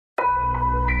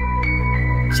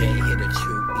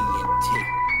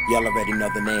Y'all already know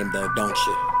the name though, don't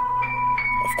you?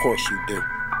 Of course you do.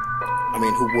 I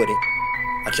mean, who wouldn't?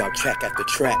 I drop track after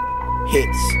track,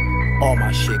 hits, all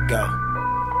my shit go.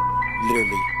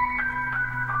 Literally.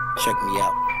 Check me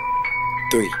out.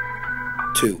 3,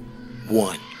 2,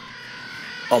 1.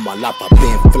 All my life I've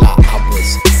been fly. I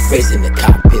was raised in the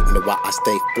cockpit, know why I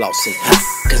stay flossing.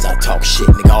 Cause I talk shit,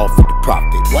 nigga, all for the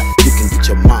profit. What? You can get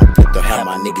your mom flipped or have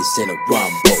my niggas in a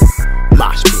rumble.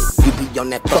 Mosh pit, you be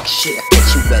on that fuck shit. I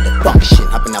catch you at a function,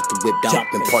 hopping out the whip,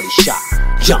 dumping, party shot,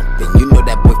 jumping. You know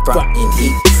that boy frontin',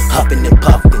 he huffing and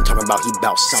puffing, talking about he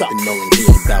bout something, knowing he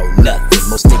ain't bout nothing.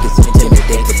 Most niggas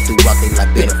intimidated throughout they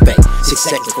like better fake. 6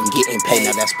 seconds from getting paid,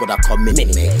 now that's what I call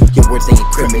minute man. Your words ain't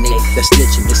incriminate, that's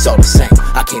snitching, it's all the same.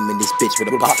 I came in this bitch with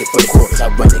a pocket full of quarters,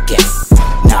 I run the game.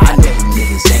 Now I know you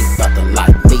niggas ain't about to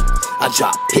like me. I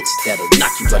drop hits that'll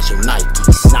knock you out your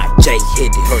Nikes.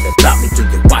 JAe'HiTtA heard about me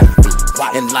through your wifey.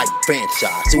 And like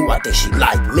franchise, who I think she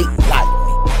like me, like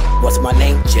me. What's my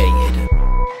name? JAe'HiTtA.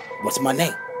 What's my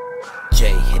name?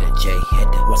 JAe'HiTtA,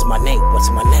 JAe'HiTtA. What's my name? What's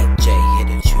my name?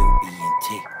 JAe'HiTtA,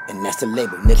 JAe'HiTtA. And that's the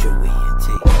label, nigga,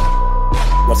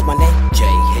 JAe'HiTtA. What's my name?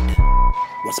 JAe'HiTtA.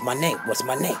 What's my name? What's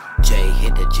my name?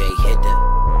 JAe'HiTtA,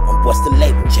 JAe'HiTtA. And what's the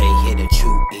label? JAe'HiTtA,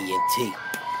 JAe'HiTtA.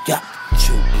 Yeah,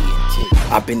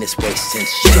 JAe'HiTtA. I've been this way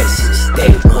since day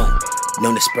one.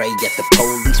 Known to spray at the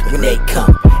police when they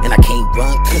come. And I can't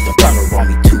run cause the burner on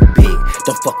me too big.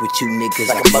 Don't fuck with you niggas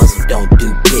like a Muslim don't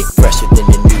do big. Fresher than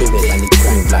the new it, I need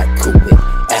cream like Cool It.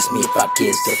 Ask me if I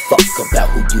gives a fuck about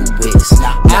who you is.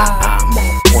 Nah, I'm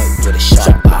on point with a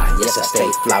sharp eye. Yes, I stay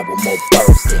fly with more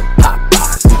birds than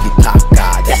Popeyes. Leave you pop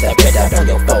guy, that's that red out on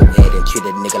your forehead. And treat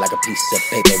a nigga like a piece of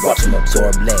paper, watch him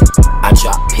absorb lead. I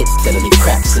drop hits that'll leave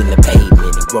cracks in the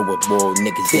pavement. And grow with more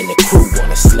niggas than the crew on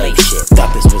a slave shit.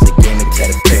 Thought this was a game until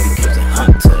the prairie becomes a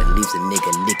hunter. And leaves a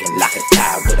nigga leaking like a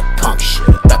tire with a puncture.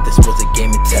 Thought this was a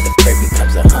game until the prairie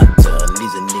becomes a hunter. And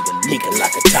leaves a nigga leaking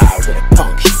like a tire with a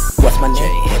puncture. What's my name?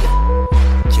 JAe'HiTtA,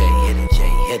 JAe'HiTtA,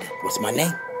 JAe'HiTtA. What's my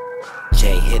name?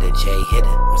 JAe'HiTtA,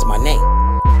 JAe'HiTtA. What's my name?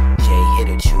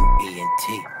 JAe'HiTtA,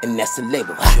 JAe'HiTtA. And that's the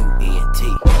label,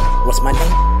 JAe'HiTtA. What's my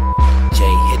name?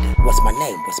 JAe'HiTtA. What's my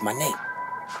name? What's my name?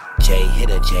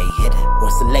 JAe'HiTtA, JAe'HiTtA.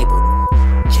 What's the label?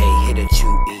 JAe'HiTTA,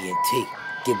 JAe'HiTtA.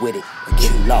 Get with it or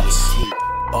get lost.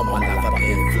 All my life I've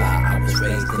been fly. I was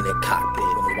raised in the cockpit.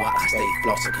 Wonder why I stay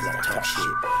flossing cause I talk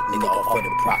shit. Nigga, all for the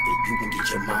profit. You can get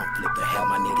your mom flipped or have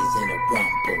my niggas in a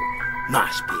rumble.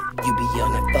 Mosh pit, you be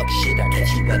on that fuck shit. I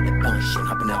catch you at the function,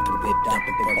 hopping out the whip,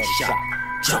 dumping, party shot,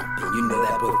 jumping. You know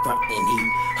that boy frontin',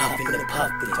 he huffing and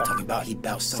puffing, talking about he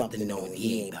bout something, knowing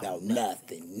he ain't bout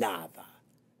nothing, nada.